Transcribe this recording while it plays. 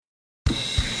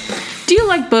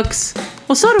like books.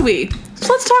 Well, so do we.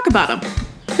 So let's talk about them.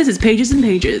 This is Pages and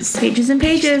Pages. Pages and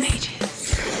Pages.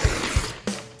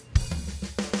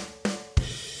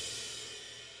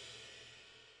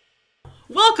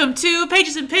 Welcome to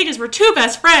Pages and Pages, where two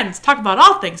best friends talk about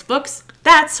all things books.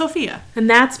 That's Sophia. And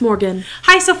that's Morgan.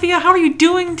 Hi, Sophia. How are you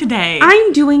doing today?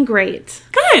 I'm doing great.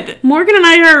 Good. Morgan and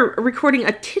I are recording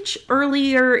a titch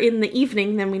earlier in the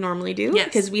evening than we normally do. Yes.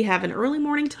 Because we have an early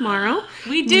morning tomorrow.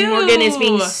 We do. Morgan is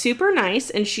being super nice,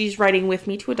 and she's riding with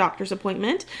me to a doctor's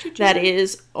appointment that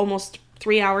is almost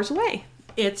 3 hours away.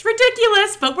 It's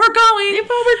ridiculous, but we're going.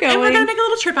 But we're going. And we're going to make a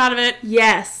little trip out of it.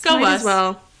 Yes. Go might us. as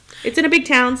well. It's in a big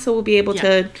town, so we'll be able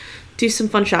to do some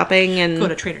fun shopping and go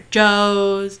to Trader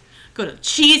Joe's. Go to the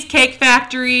Cheesecake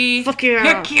Factory. Fuck yeah.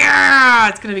 Heck yeah.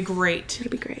 It's going to be great.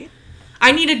 It'll be great.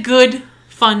 I need a good,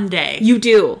 fun day. You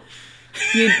do.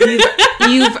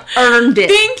 You've earned it.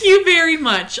 Thank you very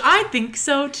much. I think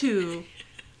so, too.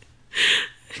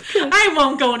 I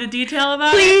won't go into detail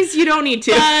about it. Please, you don't need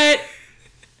to. But,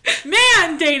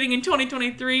 man, dating in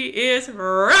 2023 is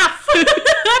rough.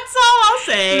 That's all I'll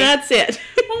say. That's it.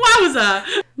 Wowza.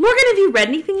 Morgan, have you read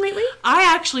anything lately? I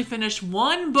actually finished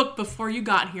one book before you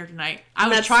got here tonight. I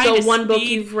was That's trying the to one book speed-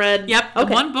 you've read? Yep, Okay.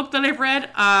 the one book that I've read.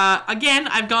 Again,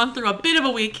 I've gone through a bit of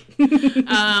a week.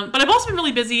 But I've also been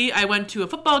really busy. I went to a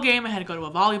football game. I had to go to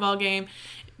a volleyball game.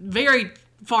 Very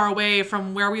far away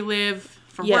from where we live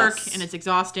for work, and it's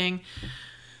exhausting.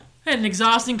 I had an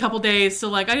exhausting couple days,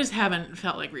 so I just haven't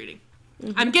felt like reading.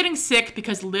 Mm-hmm. I'm getting sick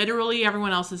because literally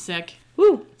everyone else is sick.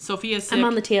 Woo. Sophia's sick. I'm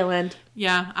on the tail end.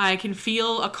 Yeah, I can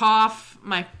feel a cough.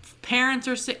 My parents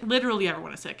are sick. Literally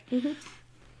everyone is sick. Mm-hmm.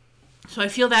 So I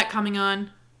feel that coming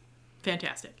on.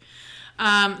 Fantastic.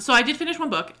 So I did finish one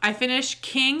book. I finished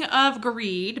King of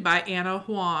Greed by Anna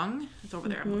Huang. It's over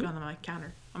there. I'm looking on my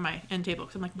counter, on my end table.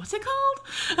 Because I'm like, what's it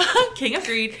called? King of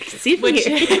Greed.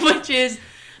 Which is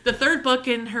the third book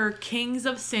in her Kings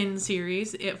of Sin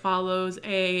series. It follows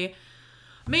a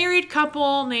married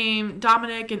couple named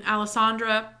Dominic and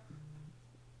Alessandra.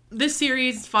 This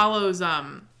series follows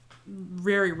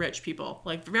very rich people,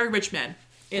 very rich men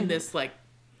in this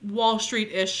Wall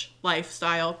Street-ish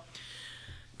lifestyle.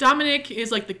 Dominic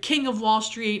is the king of Wall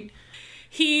Street.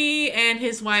 He and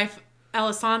his wife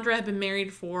Alessandra have been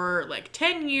married for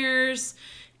 10 years,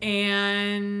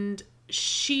 and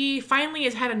she finally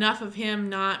has had enough of him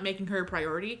not making her a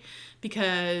priority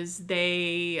because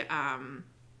they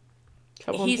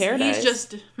Trouble in Paradise. He's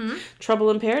just... Trouble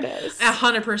in Paradise.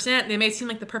 100%. They may seem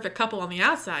like the perfect couple on the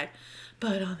outside,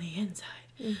 but on the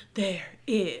inside, there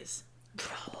is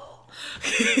trouble.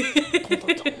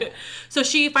 So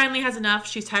she finally has enough.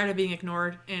 She's tired of being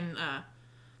ignored, and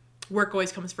work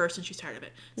always comes first, and she's tired of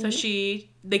it. So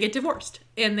they get divorced.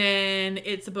 And then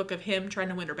it's a book of him trying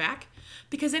to win her back,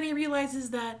 because then he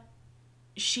realizes that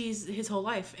she's his whole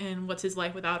life, and what's his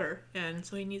life without her, and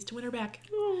so he needs to win her back.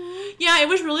 Aww. Yeah, it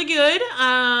was really good.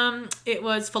 It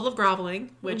was full of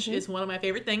groveling, which is one of my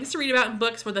favorite things to read about in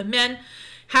books, where the men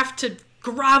have to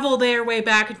grovel their way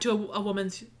back into a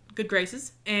woman's good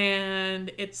graces,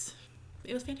 and it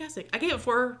was fantastic. I gave it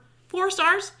four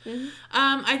stars.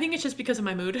 I think it's just because of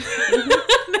my mood.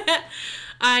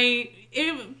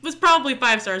 It was probably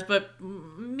 5 stars, but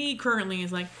me currently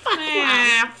is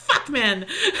fuck men.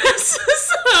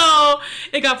 So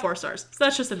it got 4 stars. So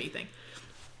that's just a me thing.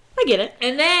 I get it.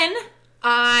 And then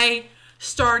I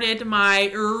started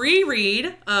my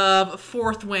reread of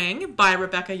Fourth Wing by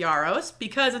Rebecca Yarros,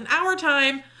 because in our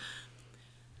time,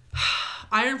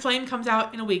 Iron Flame comes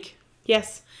out in a week.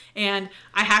 Yes. And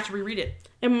I have to reread it.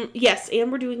 And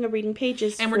we're doing a reading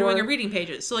pages. So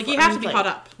you have to be caught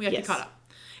up. We have to be caught up.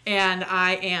 And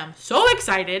I am so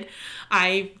excited.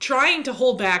 I'm trying to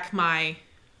hold back my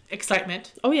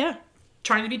excitement. Oh, yeah.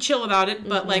 Trying to be chill about it.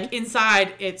 But,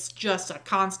 inside, it's just a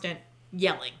constant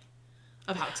yelling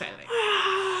of how excited I am.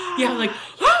 Yeah, oh my God,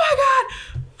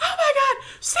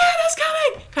 Santa's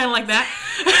coming! Kind of like that.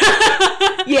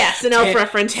 Yes, an elf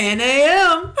reference. 10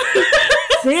 a.m.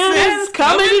 Santa's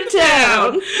coming to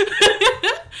town.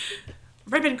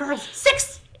 Ribbon girls,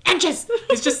 6 inches.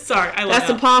 It's just, sorry, I love That's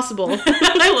Elf. Impossible.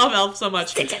 I love Elf so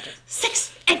much. 6 inches.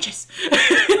 6 inches.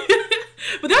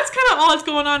 But that's kind of all that's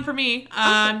going on for me.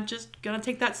 I'm just going to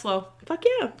take that slow. Fuck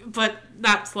yeah. But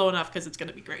not slow enough, because it's going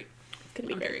to be great.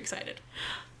 I'm very excited.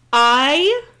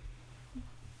 I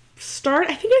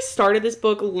think I started this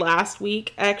book last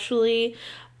week, actually.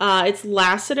 It's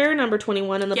Lassiter, number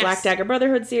 21 in the Black Dagger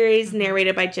Brotherhood series,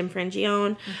 narrated by Jim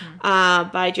Frangione,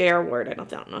 by J.R. Ward. I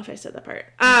don't know if I said that part.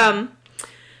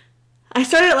 I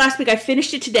started it last week. I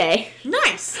finished it today.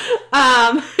 Nice.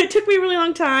 It took me a really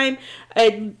long time.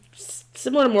 I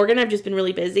similar to Morgan, I've just been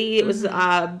really busy. It was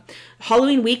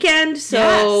Halloween weekend,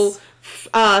 so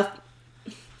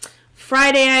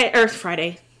Friday.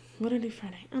 What did I do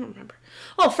Friday? I don't remember.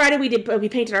 Oh, Friday we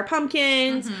painted our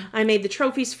pumpkins. I made the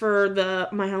trophies for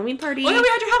my Halloween party. Oh, yeah, we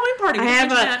had your Halloween party. I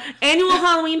have an annual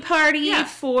Halloween party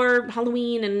for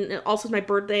Halloween, and also it's my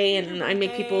birthday, and I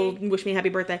make people wish me happy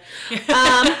birthday.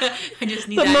 I just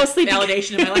need that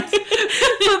validation in my life.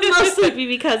 But mostly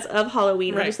because of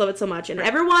Halloween. Right. I just love it so much. And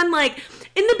everyone, like,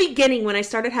 in the beginning when I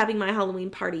started having my Halloween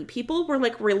party, people were,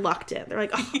 like, reluctant. They're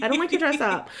like, oh, I don't like to dress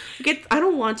up. I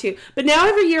don't want to. But now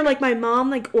every year, like, my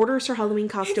mom, like, orders her Halloween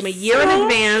costume a year in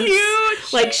advance.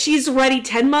 Cute. Like, she's ready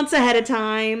 10 months ahead of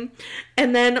time.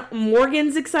 And then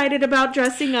Morgan's excited about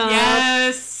dressing up.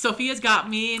 Yes. Sophia's got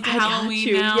me into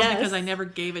Halloween now because I never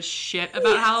gave a shit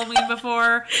about Halloween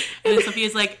before. And then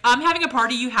Sophia's like, I'm having a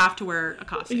party. You have to wear a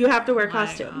costume. You have to wear a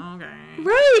costume. Like, okay.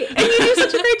 Right. And you do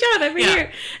such a great job every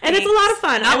year. And it's a lot of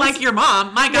fun. Not like your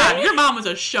mom. My God, your mom was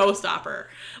a showstopper.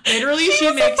 Literally,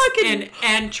 she makes an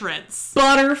entrance.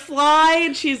 Butterfly,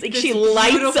 and she's like, she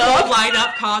lights up. Light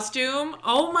up costume.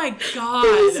 Oh my God.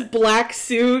 This black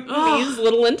suit, these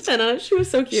little antennas. She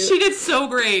was so cute. She did so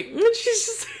great. And she's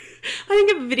just, I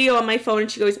think a video on my phone,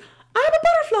 and she goes, I'm a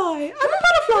butterfly. I'm a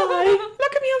butterfly.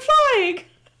 Look at me, I'm flying.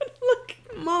 Look,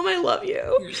 Mom, I love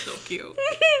you. You're so cute.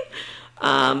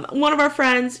 One of our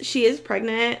friends, she is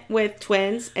pregnant with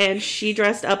twins, and she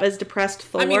dressed up as depressed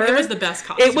Thor. I mean, it was the best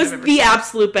costume. It was the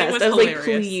absolute best. I was hilarious. Like,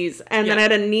 please. And then I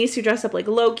had a niece who dressed up like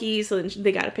Loki, so then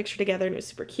they got a picture together, and it was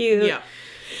super cute. Yeah.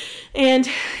 And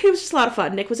it was just a lot of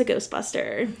fun. Nick was a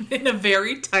Ghostbuster. In a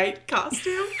very tight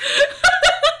costume.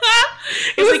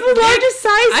 It was like, the largest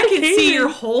size. I can see your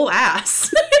whole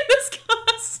ass in this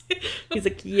costume. He's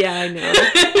like, yeah, I know.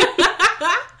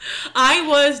 I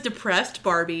was depressed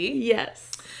Barbie.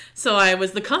 Yes. So I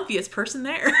was the comfiest person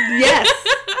there. Yes.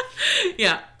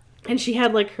 Yeah. And she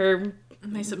had like her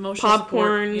nice emotional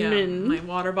popcorn support. and my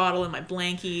water bottle and my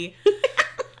blankie.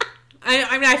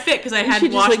 I mean, I fit because I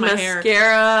hadn't washed my mascara. hair.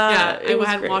 Yeah, I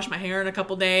hadn't washed my hair in a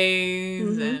couple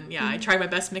days, and I tried my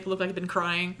best to make it look like I'd been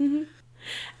crying.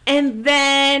 And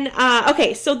then,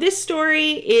 okay, so this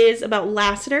story is about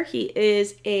Lassiter. He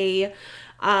is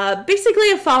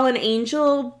basically a fallen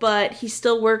angel, but he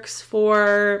still works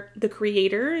for the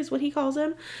creator, is what he calls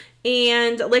him.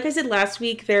 And like I said last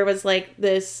week, there was like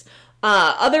this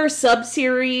other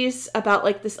sub-series about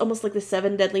like this, almost like the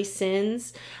 7 deadly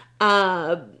sins.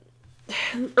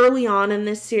 Early on in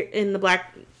in the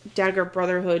Black Dagger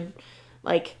Brotherhood,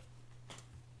 like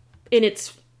in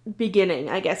its beginning,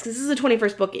 I guess, because this is the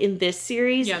 21st book in this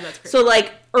series. Yeah, that's great. So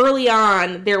like early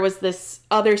on, there was this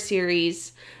other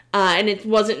series, and it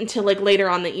wasn't until like later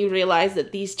on that you realize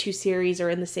that these two series are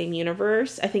in the same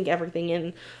universe. I think everything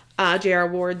in J.R.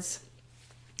 Ward's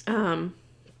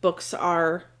books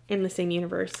are in the same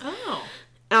universe. Oh.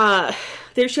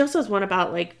 She also has one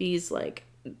about like these like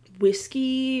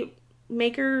whiskey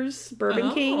makers,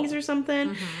 bourbon kings or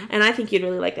something, and I think you'd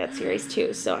really like that series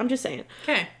too, so I'm just saying.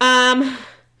 Okay.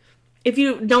 If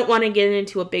you don't want to get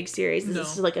into a big series,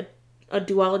 this is like a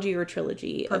duology or a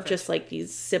trilogy of just like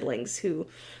these siblings who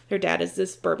their dad is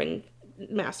this bourbon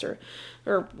master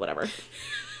or whatever.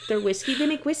 They're whiskey. They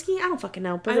make whiskey? I don't fucking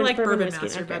know. I like bourbon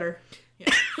master better. Yeah.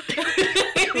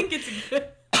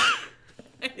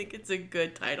 I think it's a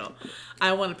good title.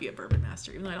 I want to be a bourbon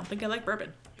master, even though I don't think I like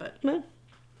bourbon. But well,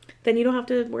 then you don't have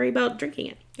to worry about drinking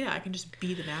it. Yeah, I can just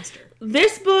be the master.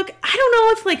 This book, I don't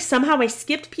know if like somehow I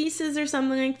skipped pieces or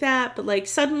something like that, but like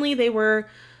suddenly they were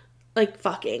like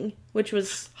fucking, which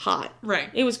was hot. Right.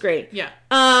 It was great. Yeah.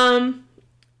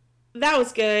 That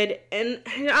was good. And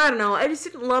I don't know, I just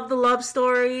didn't love the love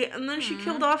story. And then she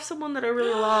killed off someone that I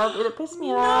really loved, and it pissed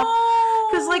me off.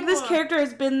 Because like this character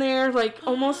has been there like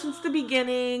almost since the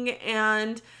beginning,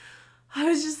 and I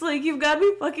was just like, you've got to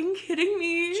be fucking kidding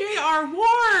me. J.R.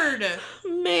 Ward!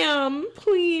 Ma'am,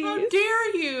 please. How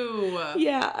dare you?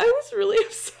 Yeah, I was really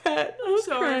upset. I was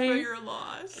sorry crying. for your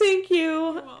loss. Thank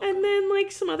you. And then, like,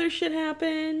 some other shit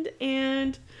happened,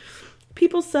 and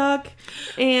people suck.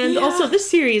 And also,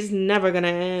 this series is never gonna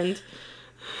end.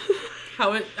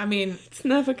 It's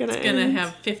never gonna end. It's gonna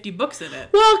have 50 books in it.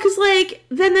 Well, because, like,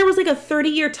 then there was, like, a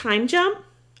 30-year time jump.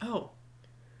 Oh.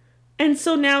 And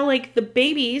so now, like, the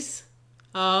babies...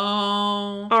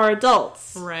 are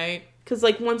adults. Right. Because,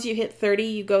 like, once you hit 30,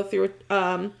 you go through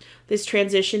this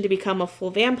transition to become a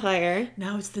full vampire.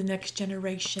 Now it's the next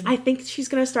generation. I think she's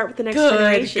going to start with the next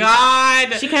generation. Good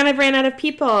God! She kind of ran out of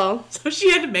people. So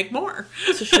she had to make more.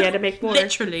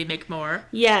 Literally make more.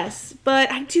 Yes.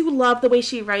 But I do love the way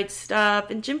she writes stuff.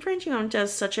 And Jim Frangione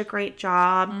does such a great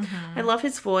job. I love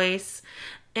his voice.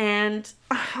 And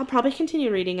I'll probably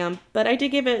continue reading them. But I did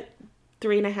give it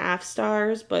 3.5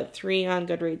 stars, but 3 on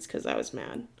Goodreads because I was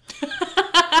mad.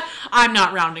 I'm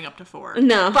not rounding up to 4.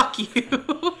 No. Fuck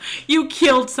you. You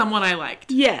killed someone I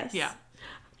liked. Yes. Yeah.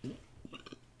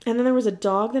 And then there was a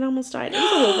dog that almost died. It was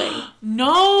a whole thing.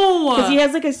 No! Because he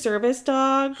has like a service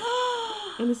dog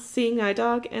and a seeing eye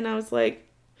dog. And I was like...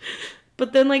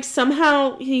 But then like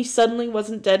somehow he suddenly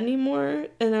wasn't dead anymore.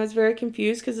 And I was very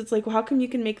confused because it's like, well, how come you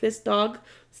can make this dog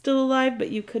still alive, but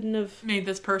you couldn't have... Made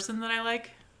this person that I like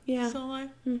still alive?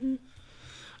 Mm-hmm.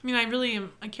 I mean, I really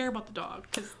am... I care about the dog.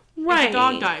 Because right. if the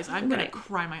dog dies, I'm going to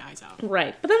cry my eyes out.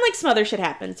 Right. But then like some other shit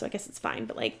happened, so I guess it's fine.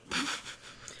 But like...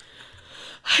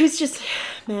 I was just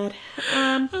mad.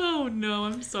 Oh no,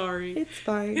 I'm sorry. It's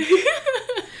fine.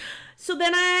 So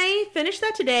then I finished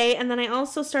that today, and then I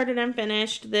also started and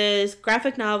finished this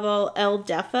graphic novel El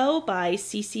Defo by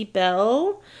Cece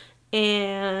Bell.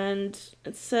 And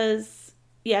it says,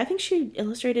 yeah, I think she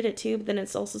illustrated it too, but then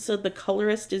it's also said the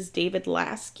colorist is David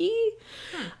Lasky.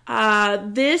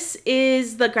 This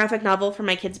is the graphic novel for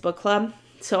my kids' book club.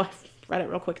 So I read it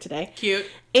real quick today. Cute.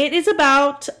 It is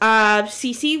about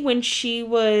Cece when she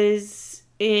was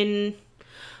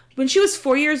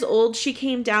 4 years old. She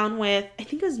came down with, I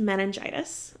think it was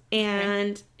meningitis,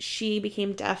 and she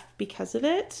became deaf because of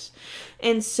it.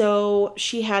 And so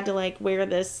she had to like wear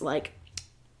this like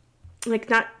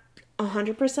not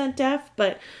 100% deaf,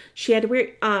 but she had to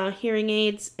wear hearing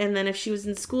aids. And then if she was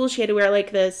in school, she had to wear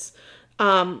like this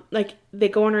like they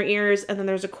go in her ears, and then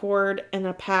there's a cord and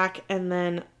a pack and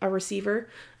then a receiver,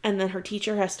 and then her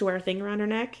teacher has to wear a thing around her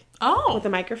neck with a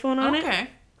microphone on it. Okay.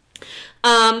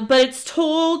 But it's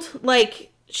told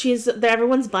like they're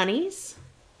everyone's bunnies,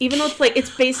 even though it's like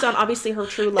it's based on obviously her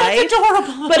true life. That's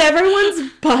adorable. But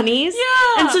everyone's bunnies.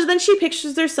 Yeah. And so then she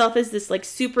pictures herself as this like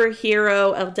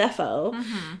superhero El Defo,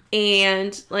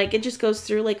 and like it just goes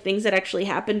through like things that actually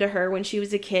happened to her when she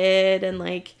was a kid, and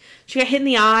like she got hit in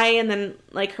the eye, and then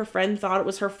like her friend thought it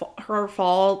was her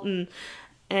fault,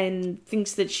 and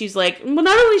thinks that she's like, well,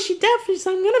 not only is she deaf, she's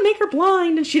like, I'm gonna make her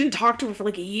blind, and she didn't talk to her for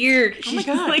like a year. Oh my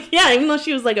god! Like, yeah, even though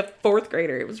she was like a 4th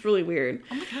grader, it was really weird.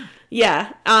 Oh my god!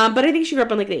 Yeah, but I think she grew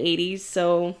up in like the 80s,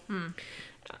 so.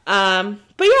 But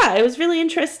yeah, it was really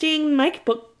interesting. My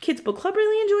kids book club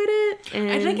really enjoyed it.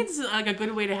 And I think it's like a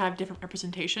good way to have different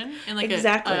representation and like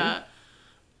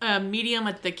a medium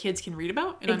that the kids can read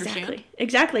about and understand.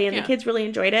 Exactly, and the kids really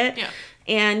enjoyed it. Yeah.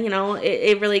 And, you know,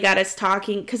 it really got us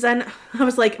talking. Because then I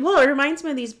was like, well, it reminds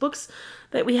me of these books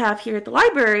that we have here at the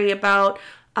library about...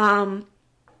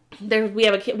 we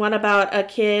have one about a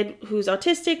kid who's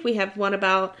autistic. We have one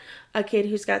about a kid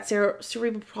who's got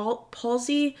cerebral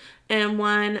palsy, and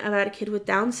one about a kid with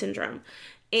Down syndrome.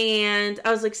 And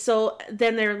I was like, so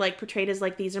then they're like portrayed as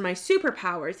like, these are my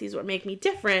superpowers. These are what make me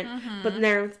different. But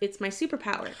it's my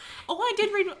superpower. Oh, I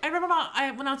did read. I remember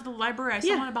when I was at the library, I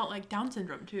saw one about like Down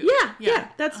syndrome too. Yeah.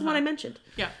 That's the one I mentioned.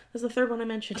 Yeah, that's the third one I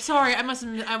mentioned. Sorry, I was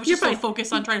just so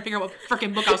focused on trying to figure out what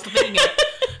freaking book I was thinking of.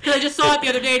 Because I just saw it the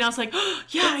other day and I was like, oh,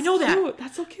 yeah, I know that. Cute.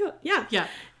 That's so cute. Yeah. Yeah.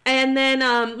 And then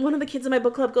one of the kids in my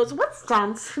book club goes, "What's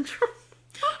Down syndrome?"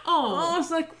 Oh, I was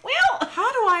like, well,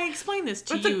 how do I explain this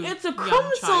to you? It's a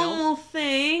chromosomal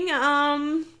thing.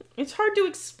 It's hard to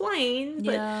explain,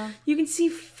 but you can see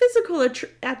physical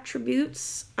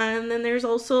attributes, and then there's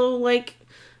also like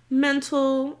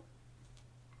mental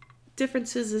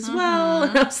differences as well.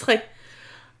 And I was like,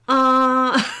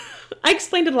 I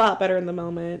explained it a lot better in the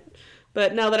moment.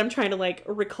 But now that I'm trying to, like,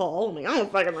 recall, I'm like, I don't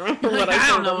fucking remember what I said. I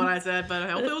don't know what I said, but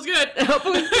I hope it was good. I hope it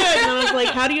was good. And I was like,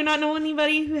 how do you not know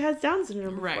anybody who has Down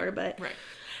syndrome before? Right.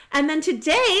 And then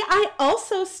today, I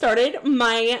also started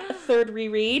my third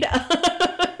reread.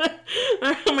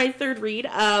 My third read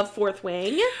of Fourth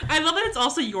Wing. I love that it's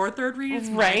also your third read. It's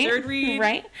my third read.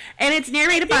 Right. And it's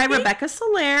narrated by Rebecca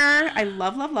Soler. I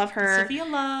love her. Sophia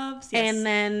Loves. Yes. And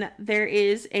then there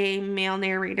is a male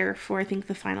narrator for, I think,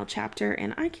 the final chapter.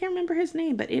 And I can't remember his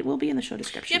name, but it will be in the show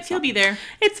description. Yep, he'll be there.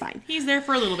 It's fine. He's there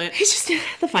for a little bit. He's just in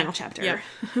the final chapter. Yep.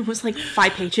 It was like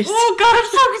 5 pages. Oh, God, I'm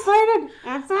so excited.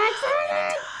 I'm so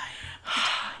excited.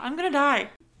 I'm gonna die.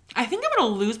 I think I'm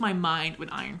gonna lose my mind when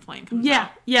Iron Flame comes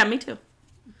out. Yeah, me too.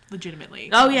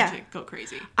 Legitimately. Oh, yeah. Go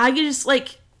crazy. I can just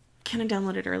like, can I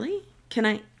download it early? Can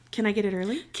I get it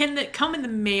early? Can it come in the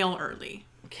mail early?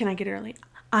 Can I get it early?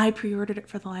 I pre-ordered it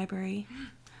for the library.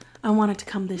 I want it to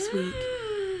come this week.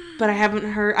 But I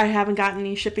haven't gotten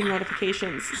any shipping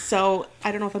notifications. So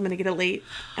I don't know if I'm gonna get it late.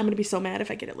 I'm gonna be so mad if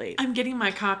I get it late. I'm getting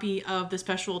my copy of the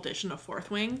special edition of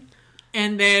Fourth Wing.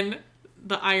 And then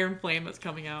the Iron Flame that's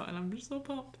coming out, and I'm just so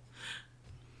pumped.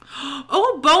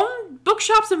 Oh,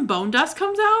 Bookshops and Bone Dust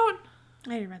comes out? I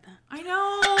already read that. I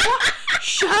know.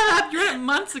 Shut up. You read it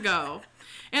months ago.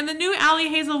 And the new Allie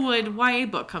Hazelwood YA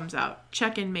book comes out.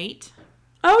 Check and Mate.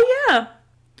 Oh, yeah.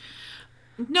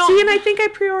 No. See, and I think I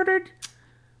pre-ordered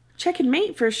Check and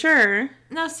Mate for sure.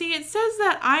 Now, see, it says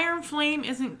that Iron Flame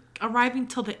isn't arriving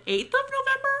till the 8th of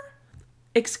November.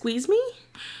 Excuse me?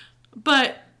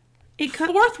 But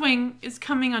Fourth Wing is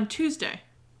coming on Tuesday.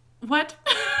 What?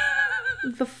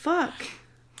 The fuck?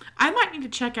 I might need to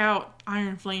check out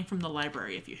Iron Flame from the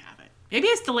library if you have it. Maybe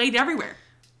it's delayed everywhere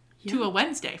to a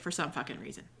Wednesday for some fucking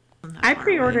reason. I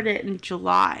pre-ordered it in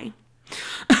July.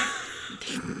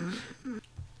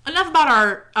 Enough about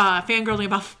our fangirling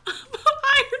about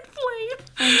Iron Flame.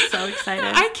 I'm so excited.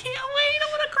 I can't wait. I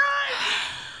want to cry.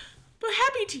 But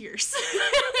happy tears.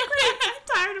 I'm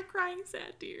tired of crying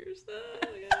sad tears. Oh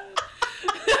my god.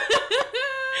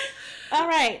 All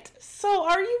right. So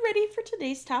are you ready for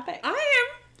today's topic? I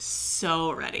am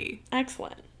so ready.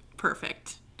 Excellent.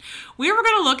 Perfect. We were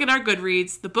going to look at our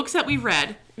Goodreads, the books that we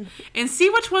read, and see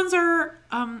which ones are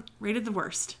rated the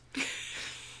worst.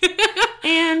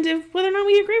 And whether or not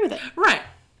we agree with it. Right.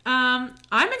 I'm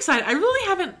excited. I really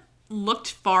haven't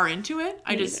looked far into it.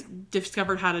 I just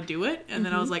discovered how to do it, and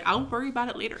then I was like, I'll worry about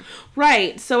it later.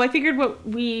 Right. So I figured what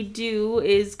we do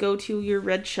is go to your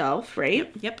red shelf,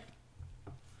 right? Yep.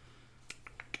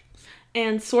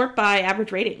 And sort by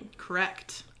average rating.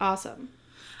 Correct. Awesome.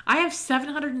 I have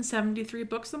 773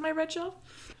 books on my red shelf.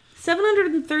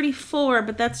 734,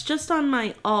 but that's just on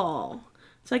my all.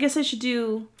 So I guess I should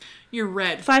do... Your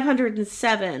red.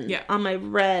 507 on my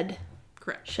red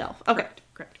shelf. Okay.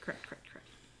 Correct.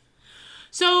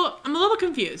 So, I'm a little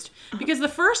confused. Because the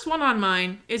first one on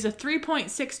mine is a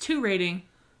 3.62 rating,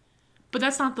 but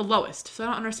that's not the lowest. So I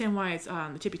don't understand why it's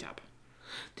on the tippy top.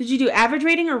 Did you do average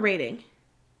rating or rating?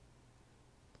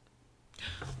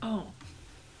 Oh.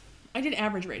 I did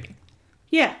average rating.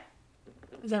 Yeah.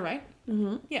 Is that right?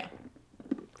 Mm-hmm. Yeah.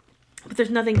 But there's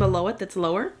nothing below it that's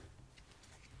lower?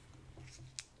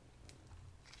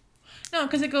 No,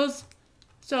 because it goes...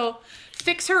 So,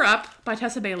 Fix Her Up by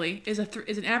Tessa Bailey is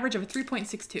an average of a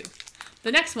 3.62.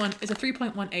 The next one is a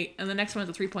 3.18, and the next one is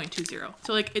a 3.20.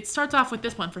 So, like, it starts off with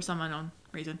this one for some unknown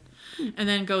reason, and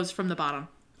then goes from the bottom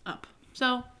up.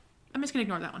 So, I'm just going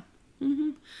to ignore that one. Mm-hmm.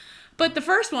 But the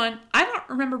first one, I don't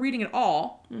remember reading at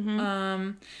all.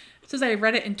 Mm-hmm. It says I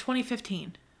read it in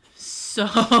 2015. So,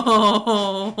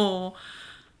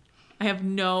 I have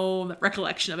no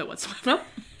recollection of it whatsoever.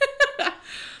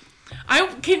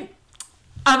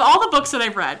 Of all the books that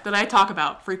I've read that I talk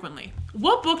about frequently,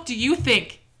 what book do you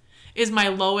think is my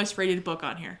lowest rated book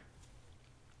on here?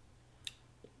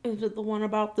 Is it the one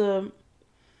about the...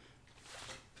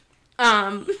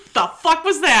 The fuck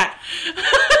was that?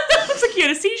 Looks like you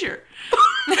had a seizure.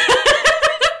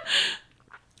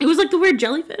 It was like the weird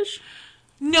jellyfish.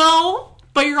 No,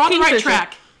 but you're on the right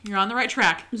track. You're on the right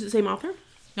track. Is it the same author?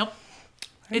 Nope.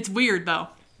 It's weird, though.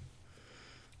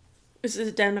 Is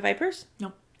it Den of Vipers?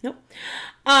 Nope. Nope.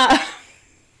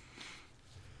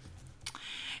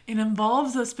 It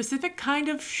involves a specific kind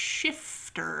of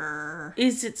shifter.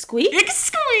 Is it Squeak? It's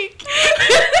Squeak!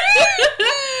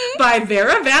 By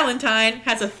Vera Valentine,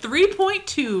 has a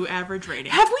 3.2 average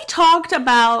rating. Have we talked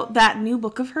about that new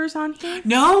book of hers on here?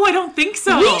 No, I don't think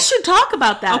so. We should talk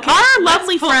about that. Okay, our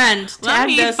lovely friend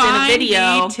tagged us in a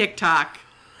video. TikTok.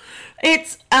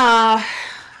 It's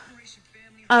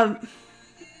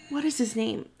what is his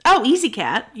name? Oh, Easy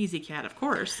Cat. Easy Cat, of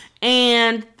course.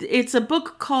 And it's a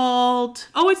book called...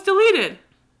 Oh, it's deleted.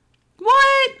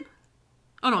 What?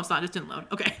 Oh, no, it's not. It just didn't load.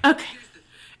 Okay.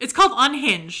 It's called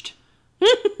Unhinged.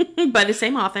 By the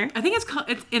same author. I think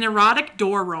it's an erotic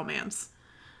door romance.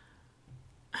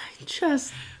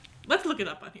 Let's look it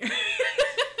up on here.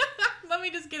 Let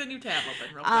me just get a new tab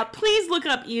open real quick. Please look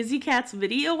up Easy Cat's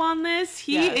video on this.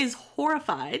 He is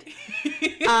horrified.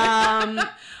 Bud.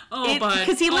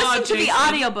 Because he listened to the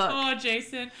audiobook. Oh,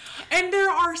 Jason. And there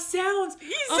are sounds.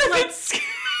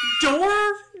 Door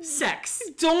sex.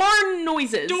 Door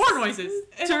noises.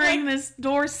 During this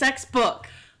door sex book.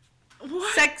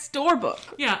 What? Sex door book.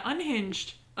 Yeah,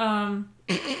 Unhinged. Come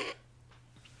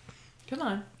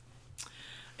on.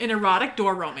 An erotic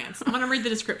door romance. I'm going to read the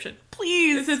description.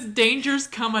 Please. It says, dangers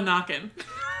come a-knockin'.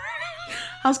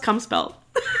 How's cum spelled?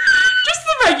 Just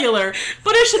the regular,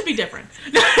 but it should be different.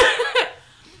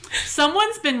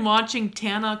 Someone's been watching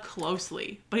Tana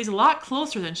closely, but he's a lot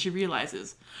closer than she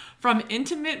realizes. From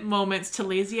intimate moments to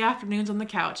lazy afternoons on the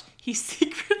couch, he's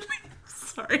secretly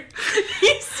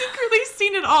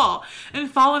seen it all and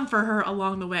fallen for her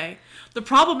along the way. The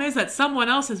problem is that someone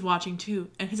else is watching too,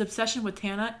 and his obsession with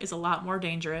Tana is a lot more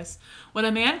dangerous. When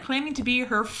a man claiming to be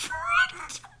her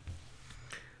friend...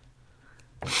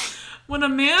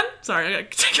 Sorry, I gotta...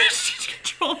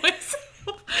 control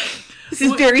myself. This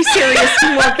is very serious,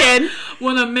 Morgan.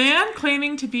 When a man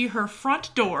claiming to be her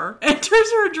front door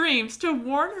enters her dreams to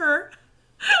warn her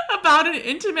about an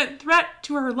intimate threat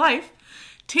to her life,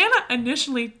 Tana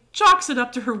initially chalks it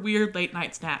up to her weird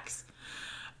late-night snacks.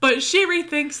 But she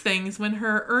rethinks things when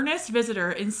her earnest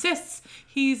visitor insists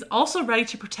he's also ready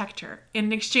to protect her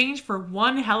in exchange for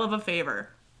one hell of a favor.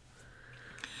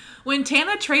 When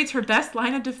Tana trades her best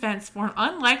line of defense for an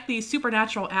unlikely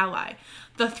supernatural ally,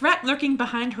 the threat lurking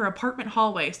behind her apartment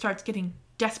hallway starts getting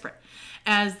desperate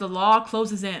as the law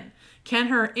closes in. Can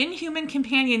her inhuman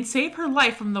companion save her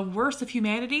life from the worst of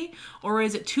humanity, or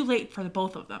is it too late for the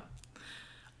both of them?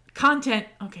 Content,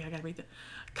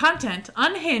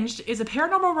 Unhinged is a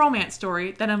paranormal romance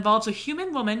story that involves a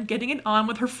human woman getting it on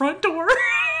with her front door.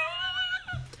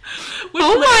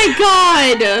 My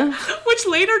god! Which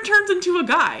later turns into a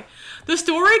guy. The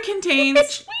story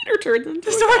contains...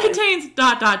 contains... a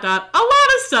lot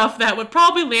of stuff that would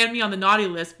probably land me on the naughty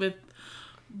list with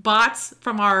bots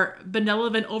from our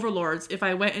benevolent overlords if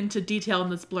I went into detail in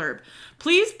this blurb.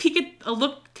 Please peek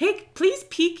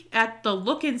at the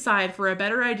look inside for a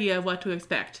better idea of what to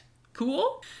expect.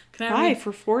 Cool? Why?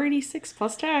 For $4.86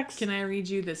 plus tax. Can I read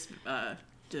you this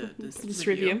this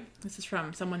review? This is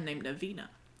from someone named Navina.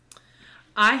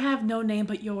 I have no name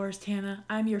but yours, Tana.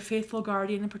 I am your faithful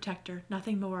guardian and protector.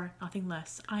 Nothing more, nothing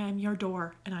less. I am your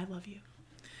door, and I love you.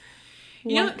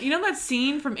 You know that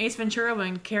scene from Ace Ventura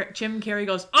when Jim Carrey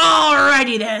goes,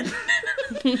 "Alrighty then."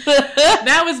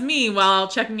 That was me while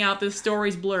checking out this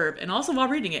story's blurb, and also while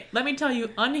reading it. Let me tell you,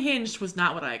 Unhinged was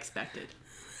not what I expected.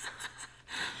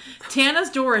 Tana's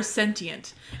door is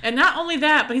sentient. And not only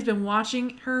that, but he's been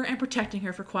watching her and protecting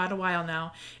her for quite a while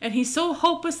now. And he's so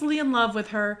hopelessly in love with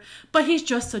her, but he's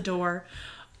just a door.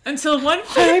 Until one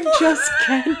fateful... I'm just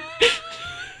Ken.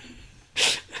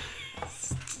 He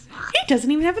doesn't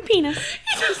even have a penis.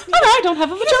 I don't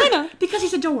have a vagina. Because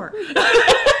he's a door.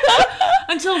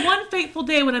 Until one fateful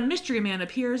day when a mystery man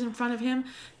appears in front of him,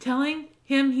 telling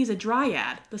him he's a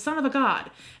dryad, the son of a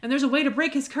god, and there's a way to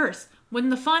break his curse. Then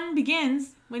the fun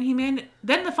begins when he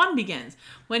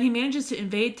manages to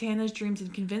invade Tana's dreams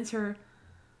and convince her,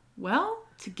 well,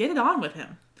 to get it on with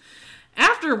him.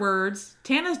 Afterwards,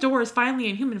 Tana's door is finally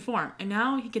in human form, and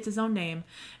now he gets his own name.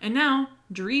 And now,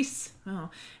 Dries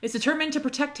is determined to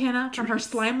protect Tana from her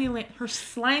slimy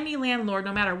landlord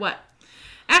no matter what.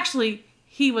 Actually,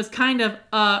 he was kind of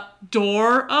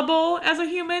adorable as a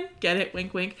human. Get it?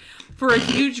 Wink, wink. For a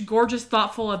huge, gorgeous,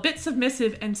 thoughtful, a bit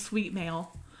submissive, and sweet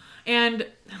male. And,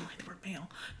 I don't like the word male,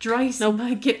 Dries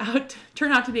might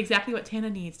turn out to be exactly what Tana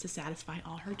needs to satisfy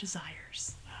all her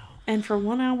desires. Wow. And for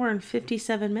 1 hour and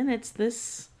 57 minutes,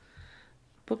 this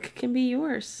book can be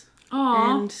yours.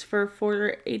 Aww. And for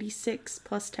 $4.86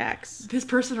 plus tax. This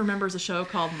person remembers a show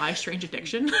called My Strange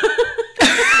Addiction. And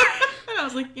I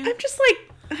was like, yeah. I'm just like,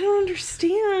 I don't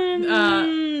understand.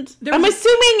 I'm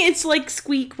assuming it's like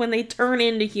Squeak when they turn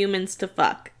into humans to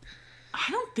fuck.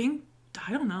 I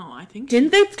don't know. I think...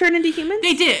 Didn't they turn into humans?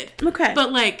 They did. Okay.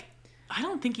 But, like, I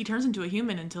don't think he turns into a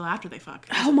human until after they fuck.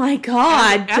 Oh, my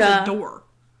God. As a door.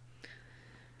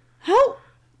 How?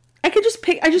 I just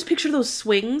picture those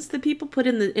swings that people put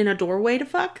in a doorway to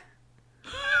fuck.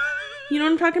 You know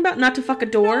what I'm talking about? Not to fuck a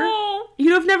door? No.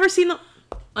 You have never seen the...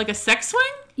 Like a sex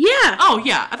swing? Yeah. Oh,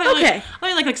 yeah. I thought okay.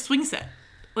 like swing set.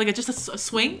 Like just a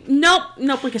swing?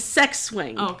 Nope, like a sex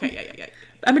swing. Oh, okay. Yeah.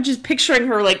 I'm just picturing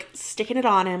her, like, sticking it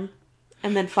on him.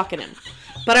 And then fucking him.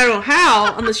 But I don't know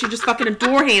how, unless you're just fucking a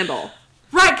door handle.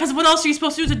 Right, because what else are you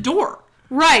supposed to do with a door?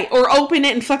 Right, or open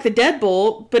it and fuck the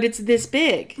deadbolt, but it's this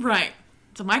big. Right.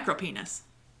 It's a micro penis.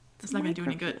 That's not going to do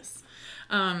any good.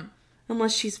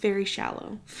 Unless she's very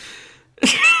shallow.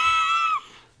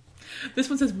 This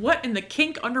one says, what in the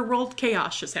kink underworld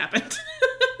chaos just happened?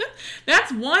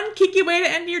 That's one kinky way to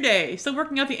end your day. Still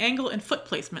working out the angle and foot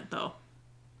placement, though.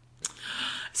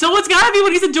 So it's got to be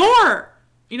when he's a door.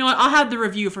 You know what? I'll have the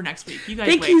review for next week. You guys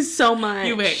wait. Thank you so much.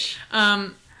 You wait.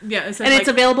 Yeah, it says, and it's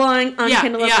available on Kindle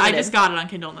Unlimited. Yeah, I just got it on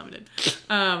Kindle Unlimited.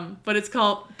 But it's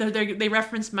called, they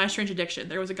referenced My Strange Addiction.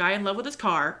 There was a guy in love with his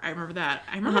car. I remember that.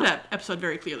 I remember that episode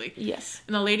very clearly. Yes.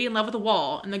 And the lady in love with a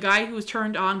wall. And the guy who was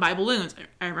turned on by balloons.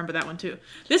 I remember that one too.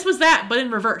 This was that, but in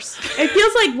reverse. It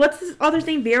feels like, what's this other's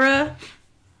name? Vera?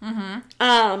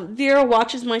 Mm-hmm. Vera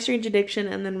watches My Strange Addiction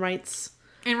and then writes...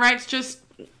 And writes just...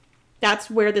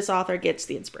 That's where this author gets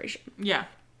the inspiration. Yeah.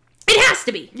 It has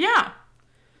to be! Yeah.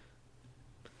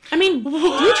 I mean, do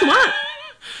what you want.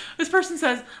 This person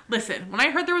says, listen, when I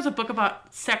heard there was a book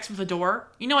about sex with a door,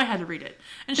 you know I had to read it.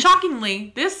 And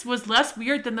shockingly, this was less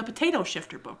weird than the potato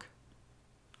shifter book.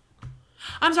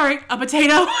 I'm sorry, a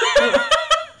potato?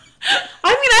 I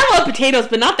mean, I love potatoes,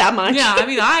 but not that much. Yeah, I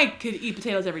mean, I could eat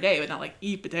potatoes every day, but not like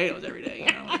eat potatoes every day. You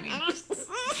know what I mean?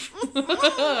 No,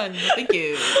 thank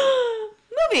you.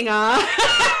 Moving on.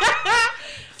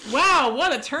 Wow,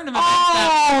 what a turn of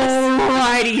events.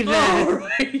 Alrighty then.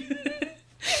 Alright.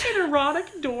 An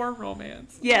erotic door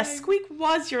romance. Yes, Squeak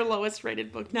was your lowest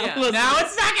rated book. Now, Yeah, now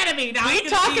it's not gonna be. Now we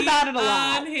talk about it a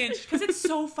lot. Unhinged, because it's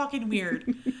so fucking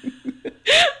weird.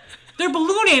 They're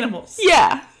balloon animals.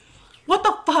 Yeah. What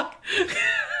the fuck?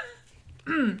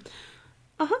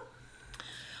 Uh-huh.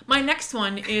 My next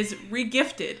one is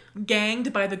Regifted,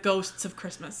 Ganged by the Ghosts of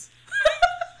Christmas.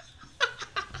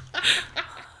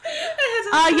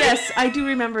 Yes, I do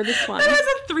remember this one. It has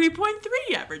a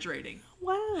 3.3 average rating.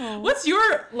 Wow. What's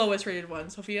your lowest rated one,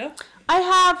 Sophia? I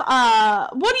have,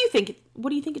 what do you think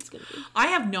it's going to be? I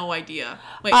have no idea.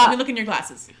 Wait, let me look in your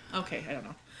glasses. Okay, I don't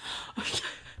know.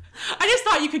 I just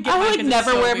thought you could get I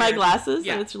never wear my weird. glasses,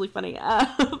 Yeah. and it's really funny.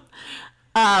 Wet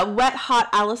Hot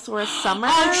Allosaurus Summer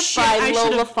by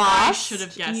Lola Foss. I should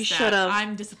have guessed You that. should have.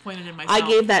 I'm disappointed in myself. I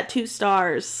gave that 2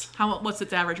 stars. What's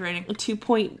its average rating?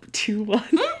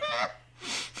 2.21.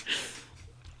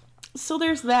 So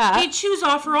there's that. He chews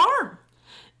off her arm.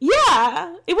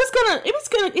 Yeah,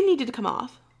 it needed to come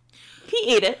off.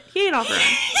 He ate it. He ate off her arm.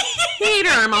 He ate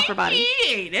her arm off her body.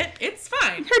 He ate it. It's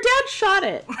fine. Her dad shot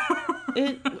it.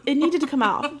 It needed to come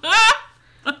off.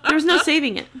 There was no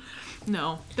saving it.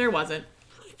 No, there wasn't.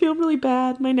 I feel really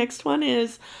bad. My next one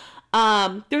is,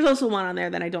 there's also one on there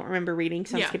that I don't remember reading,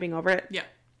 so I'm skipping over it. Yeah.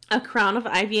 A Crown of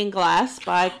Ivy and Glass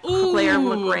by Claire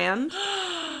LeGrand.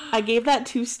 I gave that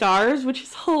 2 stars, which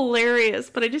is hilarious,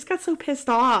 but I just got so pissed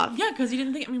off. Yeah, because you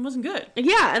didn't think, it wasn't good.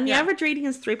 Yeah, and the average rating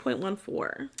is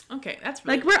 3.14. Okay, that's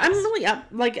really I'm really up.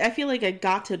 Like, I feel like I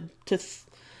got to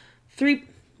 3.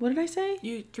 What did I say?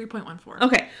 3.14.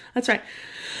 Okay, that's right.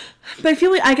 But I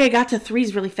feel like I got to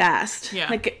 3s really fast. Yeah.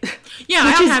 Like, yeah,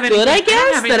 which I don't is have good, I anything,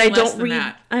 guess, that I less don't than read.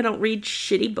 that. I don't read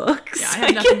shitty books. Yeah,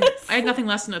 I had nothing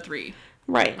less than a 3.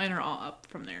 Right. Mine are all up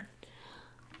from there.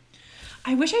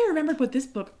 I wish I remembered what this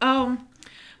book.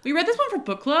 We read this one for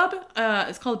book club.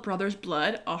 It's called Brothers'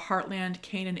 Blood: A Heartland,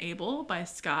 Cain and Abel by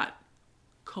Scott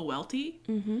Coelty.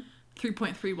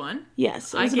 3.31.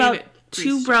 Yes, it I was gave about it 3 2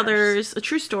 stars. brothers, a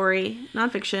true story,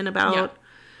 nonfiction about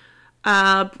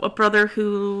a brother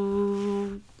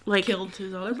who Killed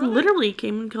his other brother. literally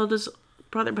came and killed his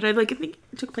brother. But I think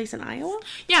it took place in Iowa.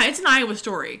 Yeah, it's an Iowa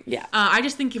story. Yeah. I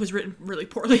just think it was written really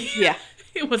poorly. Yeah.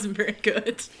 It wasn't very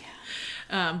good.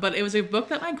 Yeah. But it was a book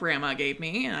that my grandma gave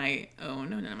me, and I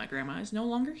own, and my grandma is no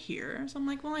longer here. So I'm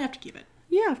like, well, I have to keep it.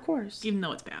 Yeah, of course. Even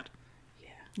though it's bad. Yeah.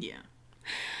 Yeah.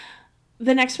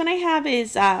 The next one I have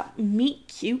is Meet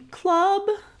Cute Club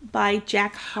by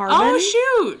Jack Harmon. Oh,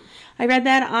 shoot! I read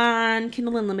that on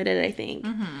Kindle Unlimited, I think.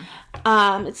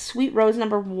 It's Sweet Rose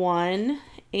 #1,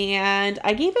 and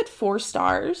I gave it 4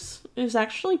 stars. It was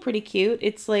actually pretty cute.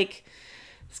 It's like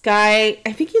this guy.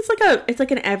 I think it's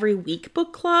like an every week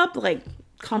book club. Like,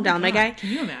 calm down, my guy. Can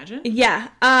you imagine? Yeah.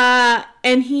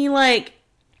 And he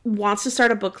wants to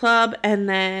start a book club, and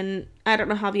then I don't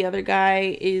know how the other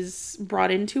guy is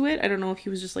brought into it. I don't know if he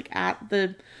was just at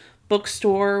the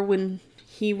bookstore when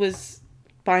he was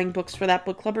buying books for that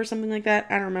book club or something like that.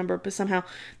 I don't remember, but somehow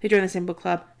they join the same book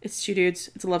club. It's 2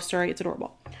 dudes. It's a love story. It's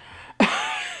adorable.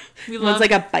 One's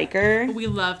like a biker. We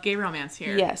love gay romance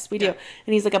here. Yes, we do.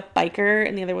 And he's like a biker,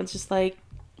 and the other one's just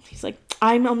he's like,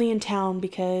 I'm only in town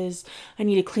because I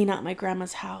need to clean out my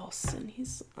grandma's house, and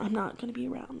I'm not going to be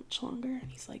around much longer. And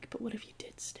he's like, but what if you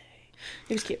did stay?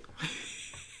 It was cute.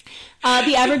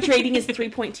 The average rating is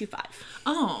 3.25.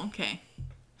 Oh, okay.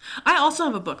 I also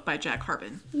have a book by Jack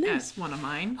Harmon Nice. as one of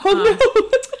mine. Oh, no.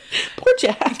 Poor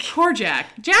Jack. Poor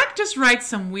Jack. Jack just writes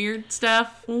some weird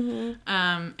stuff, and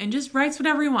just writes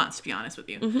whatever he wants, to be honest with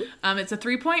you. It's a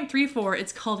 3.34.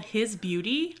 It's called His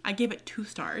Beauty. I gave it 2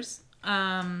 stars.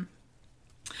 I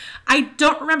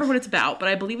don't remember what it's about, but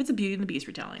I believe it's a Beauty and the Beast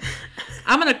retelling.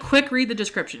 I'm going to quick read the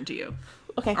description to you.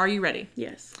 Okay. Are you ready?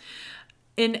 Yes.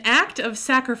 An act of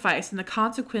sacrifice and the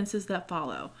consequences that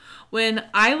follow. When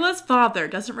Isla's father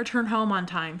doesn't return home on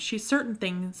time, she's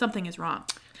certain something is wrong.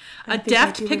 A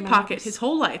deft pickpocket his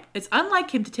whole life. It's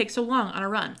unlike him to take so long on a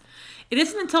run. It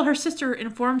isn't until her sister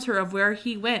informs her of where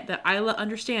he went that Isla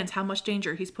understands how much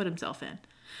danger he's put himself in.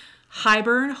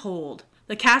 Highburn Hold.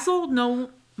 The castle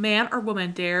no man or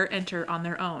woman dare enter on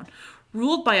their own.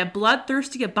 Ruled by a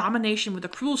bloodthirsty abomination with a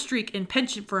cruel streak and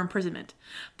penchant for imprisonment.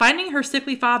 Finding her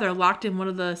sickly father locked in one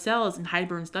of the cells in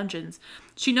Hyburn's dungeons,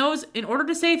 she knows in order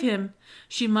to save him,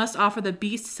 she must offer the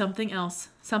beast something else,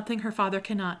 something her father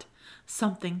cannot,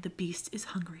 something the beast is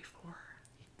hungry for.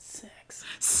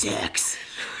 Sex.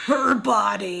 Her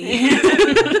body.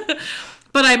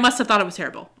 But I must have thought it was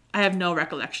terrible. I have no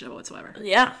recollection of it whatsoever.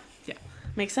 Yeah. Yeah.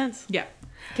 Makes sense. Yeah.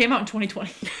 Came out in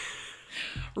 2020.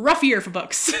 Rough year for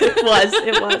books. It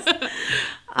was.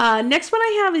 Next one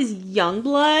I have is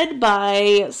Youngblood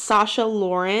by Sasha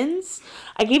Lawrence.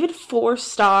 I gave it 4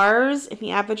 stars, and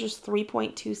the average is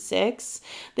 3.26.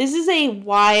 This is a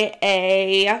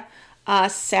YA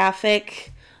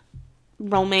sapphic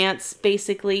romance,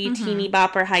 basically, teeny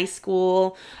bopper high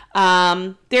school.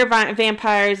 They're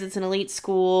vampires. It's an elite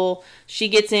school. She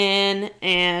gets in,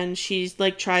 and she's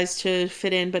like tries to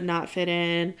fit in but not fit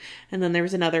in. And then there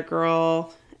was another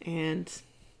girl, and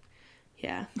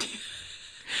yeah.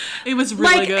 It was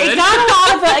really good. It got a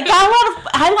lot of.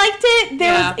 I liked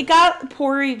it. It got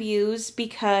poor reviews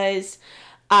because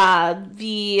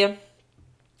the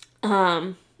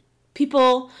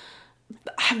people,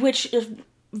 which is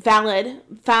valid,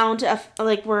 found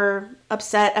were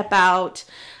upset about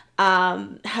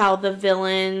how the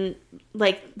villain,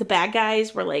 like the bad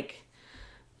guys, were like,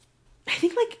 I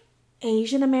think like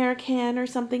Asian American or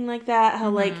something like that. How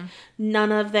like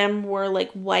none of them were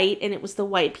like white, and it was the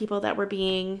white people that were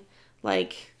being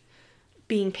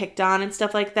picked on and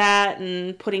stuff like that,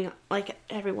 and putting like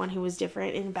everyone who was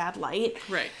different in bad light.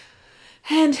 Right.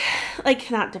 And like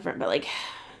not different, but like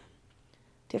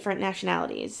different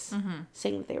nationalities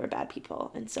saying that they were bad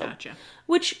people, and so Gotcha.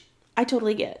 Which I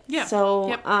totally get. Yeah. So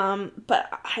Yep.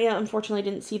 but I unfortunately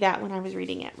didn't see that when I was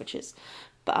reading it, which is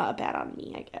bad on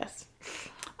me, I guess.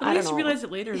 At least you realized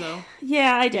it later, though.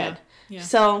 Yeah, I did. Yeah.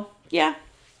 So, yeah.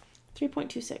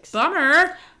 3.26.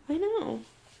 Bummer. I know.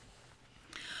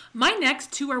 My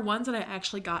next 2 are ones that I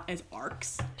actually got as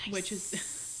ARCs, which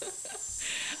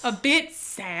is a bit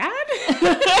sad.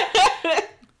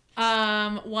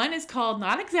 One is called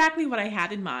Not Exactly What I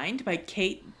Had in Mind by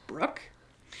Kate Brooke.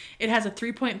 It has a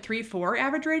 3.34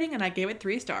 average rating, and I gave it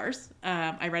 3 stars.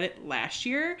 I read it last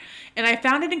year, and I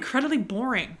found it incredibly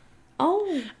boring.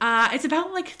 Oh. It's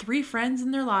about like 3 friends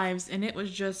in their lives, and it was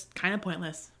just kind of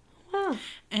pointless. Wow.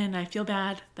 And I feel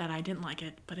bad that I didn't like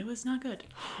it, but it was not good.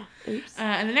 Oops.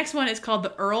 And the next one is called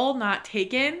The Earl Not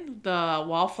Taken, The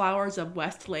Wallflowers of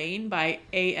West Lane by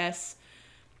A.S.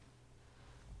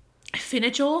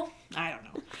 Finichel. I don't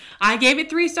know. I gave it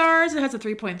 3 stars. It has a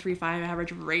 3.35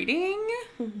 average rating.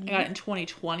 I got it in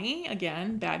 2020.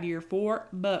 Again, bad year for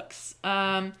books.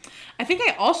 I think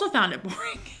I also found it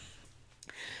boring.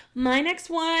 My next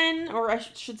one, or I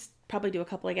should probably do a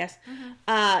couple, I guess,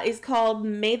 is called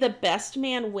May the Best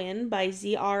Man Win by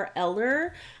Z.R.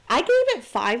 Eller. I gave it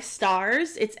 5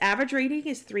 stars. Its average rating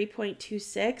is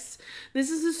 3.26. This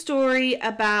is a story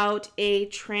about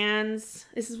this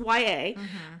is YA,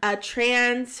 a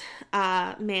trans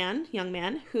young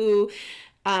man who,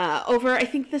 over, I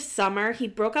think, the summer, he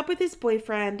broke up with his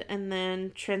boyfriend and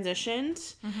then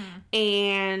transitioned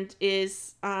and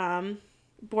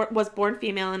was born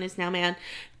female and is now man,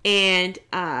 and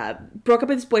broke up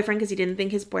with his boyfriend because he didn't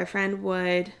think his boyfriend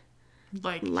would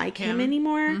like him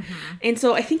anymore. And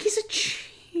so I think he's a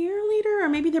cheerleader, or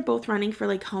maybe they're both running for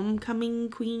like homecoming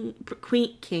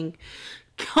king.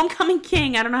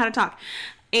 I don't know how to talk.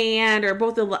 And or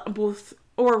both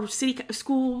or city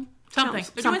school. Something.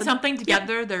 They're doing something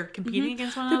together. Yep. They're competing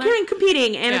against one another. They're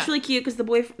competing, and it's really cute because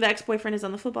the ex-boyfriend is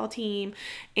on the football team,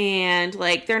 and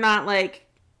like there's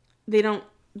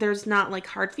not like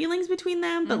hard feelings between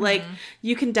them, but like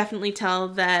you can definitely tell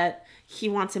that he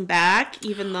wants him back,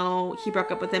 even though he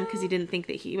broke up with him because he didn't think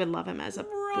that he would love him as a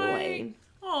boy.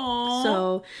 Aww.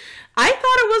 So I thought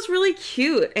it was really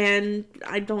cute, and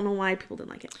I don't know why people didn't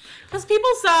like it. Because people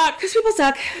suck. People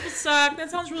suck. That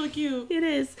sounds really cute. It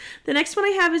is. The next one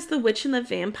I have is The Witch and the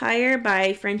Vampire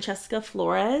by Francesca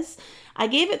Flores. I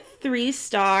gave it 3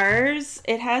 stars.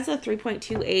 It has a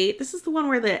 3.28. This is the one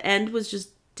where the end was just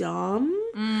dumb.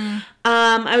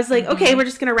 I was like, okay, we're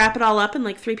just gonna wrap it all up in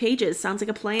like 3 pages. Sounds like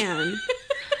a plan.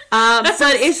 But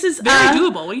this is very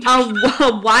doable. What are you talking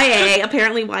YA.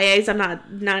 Apparently YAs I'm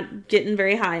not getting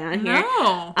very high on here.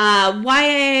 No.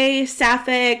 YA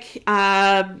sapphic.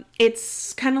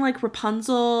 It's kind of like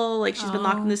Rapunzel. Like she's been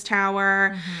locked in this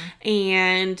tower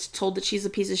and told that she's a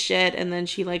piece of shit, and then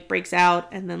she like breaks out,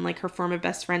 and then like her former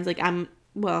best friend's like,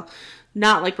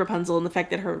 not like Rapunzel in the fact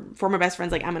that her former best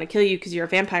friend's like, I'm going to kill you because you're a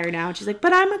vampire now. And she's like,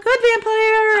 but I'm a good vampire.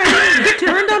 I didn't get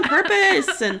turned on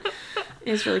purpose. And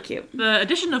it's really cute. The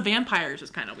addition of vampires is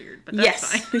kind of weird, but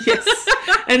that's fine. Yes.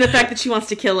 And the fact that she wants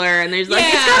to kill her. And there's like,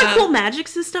 it's got a cool magic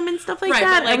system and stuff like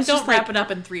that. But like, don't wrap it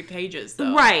up in 3 pages,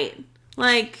 though. Right.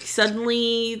 Like,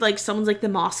 suddenly, like, someone's like the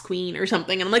Moss Queen or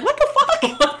something. And I'm like, what the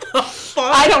fuck? What the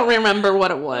fuck? I don't remember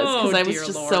what it was because I was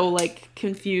just so, like,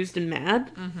 confused and mad.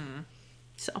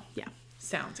 So, yeah.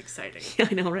 Sounds exciting. Yeah,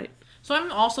 I know, right? So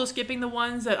I'm also skipping the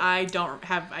ones that I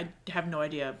have no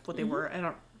idea what they were.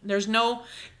 There's no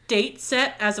date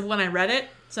set as of when I read it,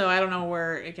 so I don't know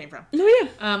where it came from. Oh,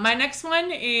 yeah. My next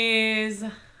one is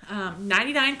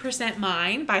 99%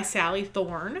 Mine by Sally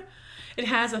Thorne. It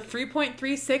has a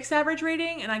 3.36 average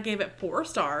rating, and I gave it 4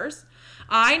 stars.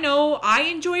 I know I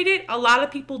enjoyed it. A lot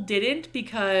of people didn't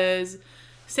because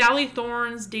Sally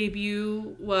Thorne's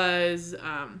debut was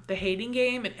The Hating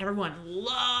Game, and everyone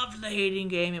loved The Hating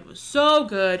Game. It was so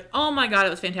good. Oh my god, it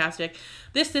was fantastic.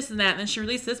 This, and that. And then she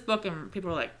released this book, and people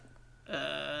were like,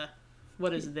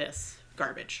 what is this?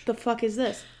 Garbage. The fuck is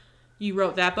this? You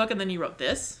wrote that book, and then you wrote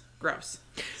this? Gross.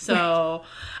 So,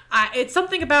 it's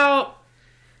something about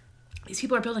these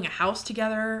people are building a house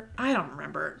together. I don't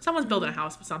remember. Someone's building a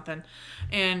house with something.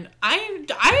 And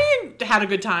I had a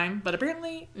good time, but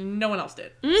apparently no one else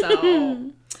did.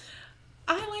 So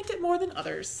I liked it more than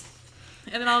others.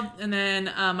 And then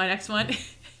my next one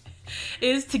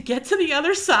is To Get to the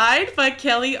Other Side by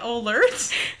Kelly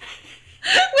Ohlert.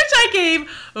 Which I gave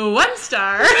 1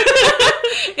 star.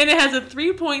 And it has a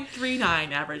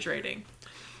 3.39 average rating.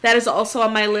 That is also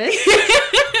on my list.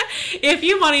 If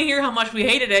you want to hear how much we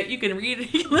hated it, you can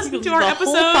listen to our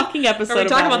episode. Whole fucking episode. Where we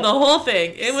talk about the whole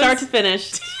thing. It Start was to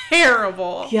finish.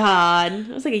 Terrible. God. It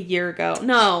was like a year ago.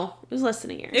 No, it was less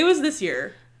than a year. It was this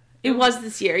year. It was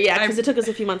this year, yeah, because it took us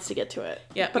a few months to get to it.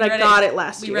 Yeah. But I got it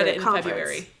last year. We read it in conference.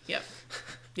 February. Yep.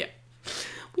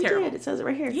 We Terrible. did. It says it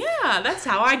right here. Yeah, that's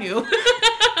how I knew.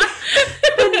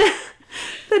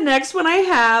 The next one I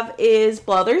have is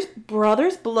Brothers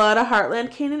Blood, A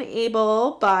Heartland, Cain and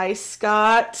Abel by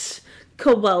Scott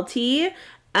Cowelty.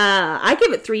 I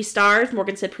give it 3 stars.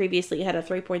 Morgan said previously it had a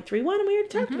 3.31, and we already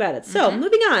talked about it. So,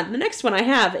 moving on. The next one I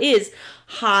have is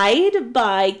Hide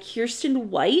by Kirsten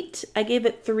White. I gave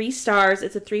it 3 stars.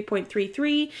 It's a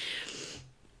 3.33.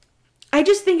 I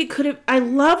just think it could have... I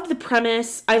loved the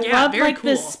premise. I loved, like,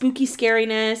 the spooky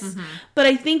scariness. But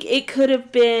I think it could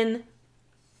have been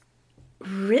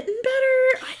written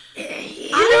better.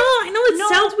 I know it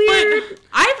sounds weird.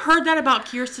 I've heard that about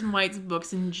Kirsten White's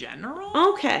books in general.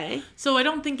 Okay. So I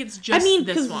don't think it's just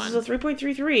this one. It's a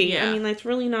 3.33. Yeah. I mean, that's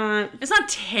really not... It's not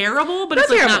terrible, but it's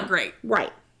like not great.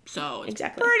 Right. So it's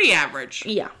exactly pretty average.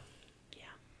 Yeah.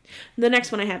 The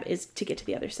next one I have is To Get to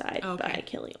the Other Side by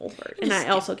Kelly Ohlert. And I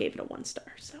also gave it a 1 star.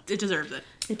 So it deserves it.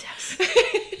 It does.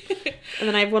 And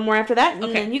then I have one more after that,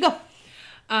 and then you go.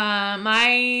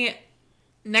 My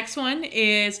next one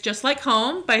is Just Like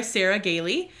Home by Sarah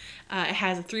Gailey. It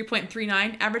has a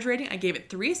 3.39 average rating. I gave it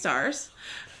 3 stars.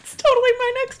 It's totally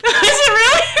my next one. Is it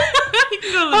really? You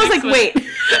can go to the I was next like, wait.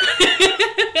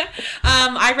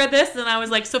 I read this and I was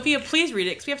like, Sophia, please read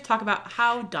it because we have to talk about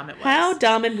how dumb it was. How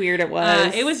dumb and weird it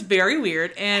was. It was very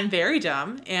weird and very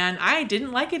dumb, and I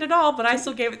didn't like it at all, but I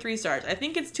still gave it 3 stars. I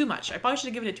think it's too much. I probably should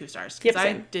have given it 2 stars because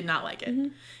I did not like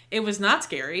it. It was not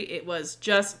scary. It was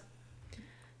just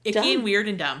icky and weird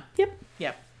and dumb.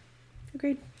 Yep.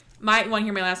 Agreed. Want to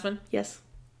hear my last one? Yes.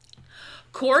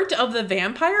 Court of the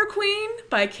Vampire Queen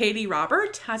by Katie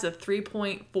Robert has a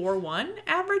 3.41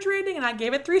 average rating, and I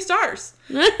gave it 3 stars.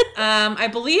 I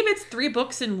believe it's 3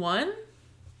 books in one,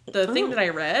 the thing that I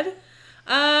read.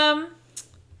 I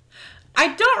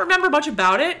don't remember much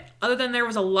about it, other than there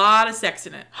was a lot of sex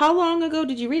in it. How long ago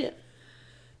did you read it?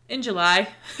 In July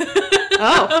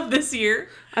of this year.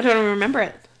 I don't remember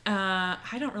it.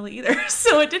 I don't really either,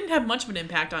 so it didn't have much of an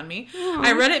impact on me. Aww.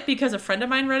 I read it because a friend of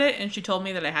mine read it, and she told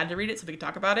me that I had to read it so we could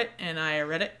talk about it, and I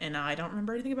read it, and I don't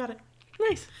remember anything about it.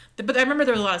 Nice. But I remember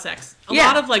there was a lot of sex. A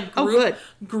lot of, like,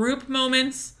 group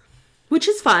moments. Which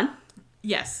is fun.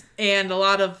 Yes, and there's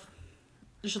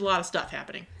a lot of stuff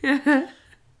happening.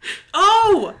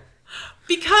 Oh!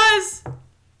 Because...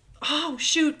 Oh,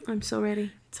 shoot. I'm so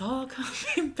ready. It's all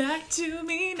coming back to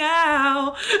me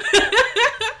now.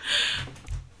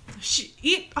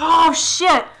 Oh,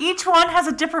 shit. Each one has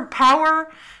a different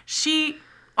power.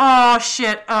 Oh,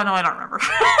 shit. Oh, no, I don't remember.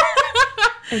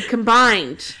 And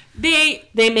combined, they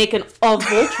make a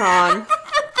Voltron.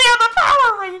 They're the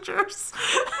Power Rangers.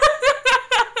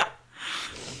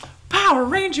 Power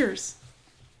Rangers.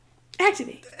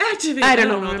 Activate. I don't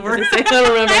know the word. I don't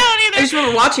remember. I don't either. I just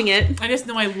remember watching it. I just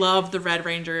know I love the Red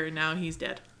Ranger, and now he's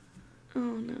dead. Oh,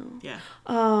 no. Yeah.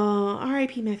 Oh,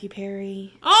 R.I.P. Matthew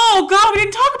Perry. Oh, God, we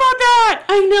didn't talk about that.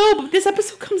 I know, but this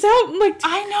episode comes out in, like,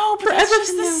 I know, but forever. it's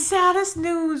just the saddest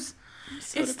news.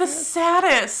 It's the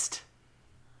saddest.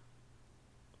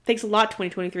 Thanks a lot,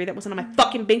 2023. That wasn't on my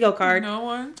fucking bingo card. No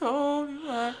one told me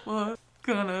I was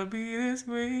gonna be this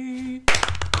way.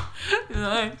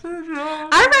 I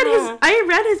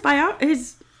read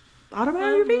his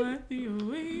autobiography.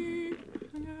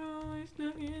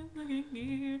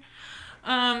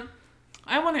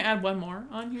 want to add one more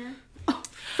on here. Oh,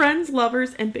 Friends,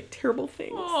 Lovers, and Big Terrible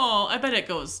Things. Oh, I bet it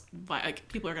goes by, like,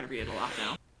 people are going to read it a lot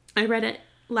now. I read it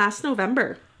last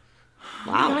November.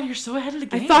 Wow. Oh my God, you're so ahead of the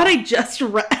game. I thought I just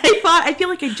read, I feel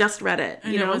like I just read it.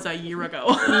 And you know? It was a year ago.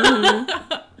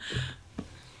 Mm-hmm.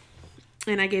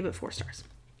 And I gave it 4 stars.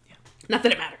 Yeah. Not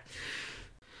that it mattered.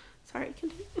 Sorry,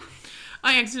 continue.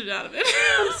 I exited out of it.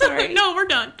 I'm sorry. No, we're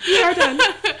done. We are done.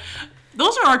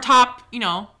 Those are our top,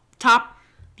 top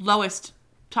worst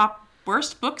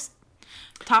books.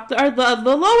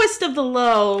 The lowest of the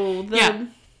low. Yeah.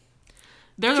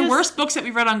 They're the worst books that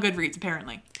we've read on Goodreads,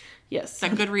 apparently. Yes.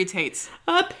 That Goodreads hates.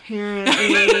 Apparently.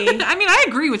 I mean, I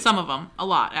agree with some of them a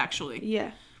lot, actually.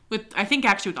 Yeah. I think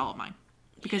actually with all of mine.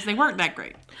 Because they weren't that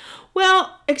great.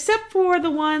 Well, except for the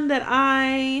one that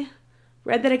I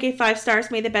read that I gave 5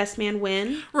 stars, May the Best Man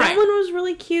Win. Right. That one was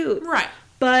really cute. Right.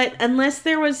 But unless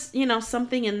there was,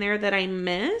 something in there that I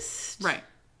missed. Right.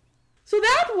 So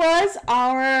that was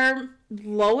our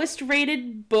lowest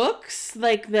rated books,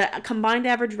 like the combined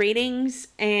average ratings,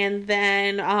 and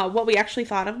then what we actually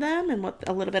thought of them and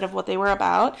a little bit of what they were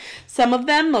about. Some of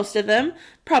them, most of them,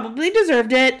 probably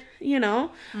deserved it,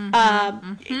 Mm-hmm.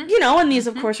 And these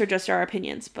of course are just our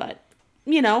opinions, but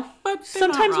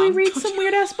sometimes we read some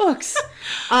weird ass books.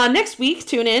 Next week,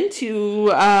 tune in to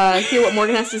hear what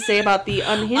Morgan has to say about the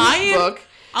Unhinged book.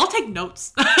 I'll take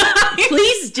notes.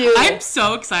 Please do. I'm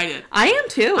so excited. I am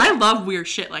too. I love weird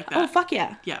shit like that. Oh, fuck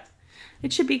yeah. Yeah.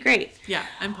 It should be great. Yeah,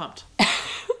 I'm pumped.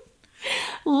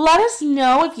 Let us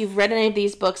know if you've read any of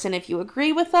these books, and if you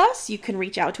agree with us, you can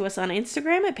reach out to us on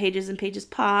Instagram at Pages and Pages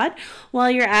Pod. While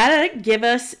you're at it, give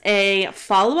us a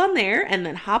follow on there, and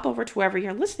then hop over to wherever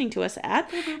you're listening to us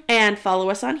at, and follow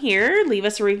us on here. Leave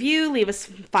us a review. Leave us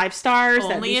 5 stars.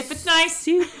 Only if it's nice.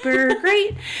 Super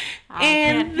great. I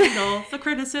can't handle the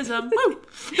criticism. Woo.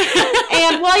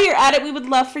 And while you're at it, we would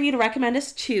love for you to recommend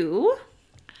us to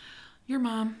your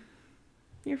mom,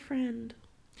 your friend,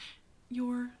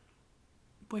 your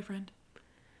boyfriend,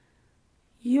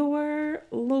 your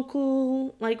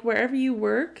local, like wherever you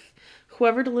work,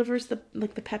 whoever delivers the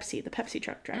Pepsi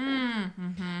truck driver.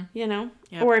 Mm-hmm. Yep.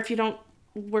 Or if you don't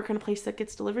work in a place that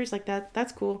gets deliveries like that,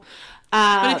 that's cool.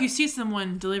 But if you see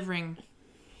someone delivering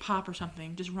pop or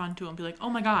something, just run to them and be like, oh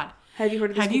my God, have you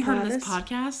heard of this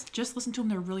podcast? Just listen to them.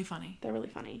 They're really funny. They're really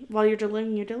funny while you're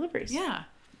delivering your deliveries. Yeah.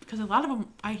 Because a lot of them,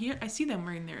 I see them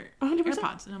wearing their 100%.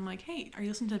 AirPods, and I'm like, hey, are you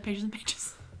listening to Pages and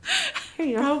Pages? Here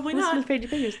you go. Probably Listen not. To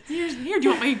Pages. Here, do you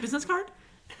want my business card?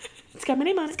 It's got my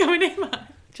name on it. It's got my name on it.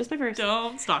 Just my first.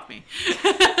 Don't stalk me.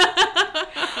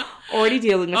 Already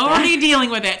dealing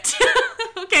with it.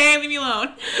 Okay, leave me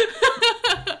alone.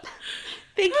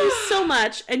 Thank you so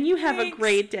much, and you have a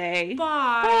great day.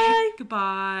 Bye. Bye.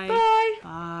 Goodbye. Bye.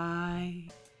 Bye.